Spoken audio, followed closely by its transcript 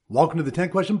Welcome to the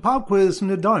 10-question pop quiz from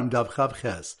Nedarim Daf Chav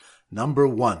Ches. Number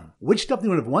 1. Which stuff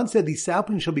would have once said these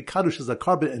saplings shall be kadosh as a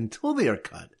carbon until they are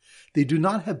cut? They do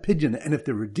not have pidyon, and if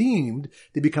they're redeemed,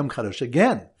 they become kadosh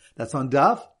again. That's on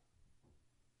Daf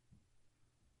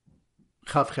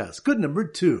Chav Ches. Good. Number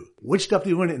 2. Which stuff do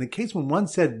you learn in a case when one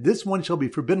said this one shall be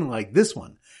forbidden like this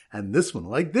one, and this one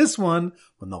like this one?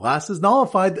 When the last is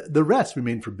nullified, the rest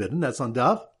remain forbidden. That's on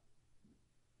Daf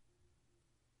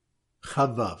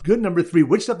Chavav. Good. Number 3.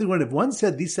 Which stuff do you learn if one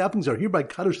said these saplings are hereby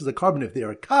kadosh as a carbon, if they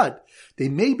are cut, they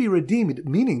may be redeemed,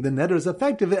 meaning the neder is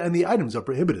effective and the items are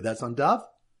prohibited. That's on Daf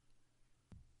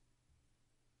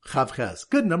Chav Ches.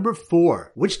 Good. Number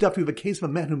 4. Which stuff do you have a case of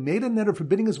a man who made a neder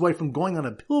forbidding his wife from going on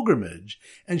a pilgrimage,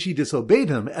 and she disobeyed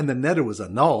him, and the neder was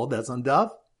annulled? That's on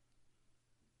Daf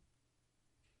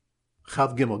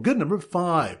Chav Gimel. Good. Number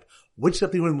 5. Which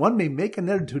stuff do you learn one may make a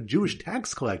neder to Jewish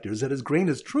tax collectors that his grain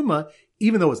is truma,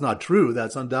 even though it's not true?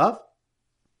 That's on Daf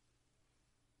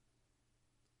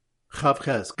Chav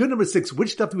Ches. Good. Number 6.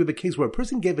 Which stuff do we have a case where a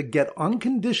person gave a get on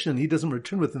condition he doesn't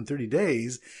return within 30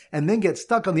 days, and then gets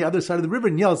stuck on the other side of the river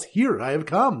and yells, "Here, I have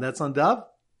come." That's on Daf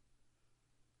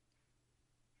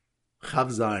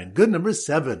Chav Zayin. Good. Number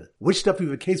 7. Which stuff do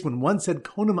we have a case when one said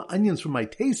konim onions for my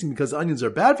tasting because onions are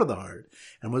bad for the heart,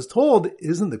 and was told,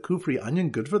 isn't the kufri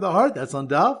onion good for the heart? That's on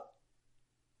Daf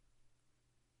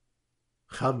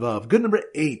Chavav. Good. Number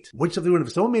 8. Which of the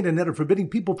if someone made a neder forbidding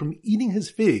people from eating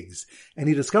his figs, and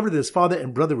he discovered that his father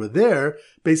and brother were there,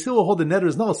 Beis Hillel will hold the neder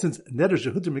as null, since neder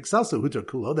shehuter miksaso huter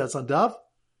kulo. That's on Daf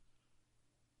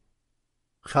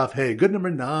Chav Hey. Good.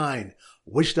 Number 9.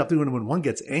 Which stuff do when one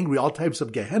gets angry, all types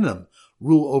of Gehenna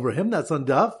rule over him? That's on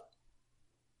Daf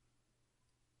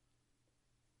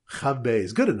Chav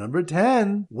Beis. Good. At number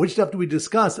 10. Which stuff do we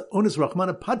discuss? Onus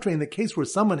Rachmana Patre, in the case where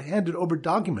someone handed over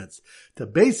documents to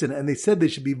Basin and they said they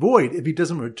should be void if he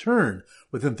doesn't return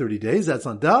within 30 days. That's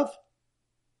on Daf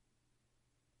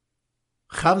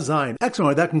Chav Zayin.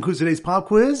 Excellent. That concludes today's pop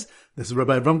quiz. This is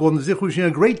Rabbi Avram Golden Zichu wishing you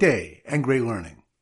a great day and great learning.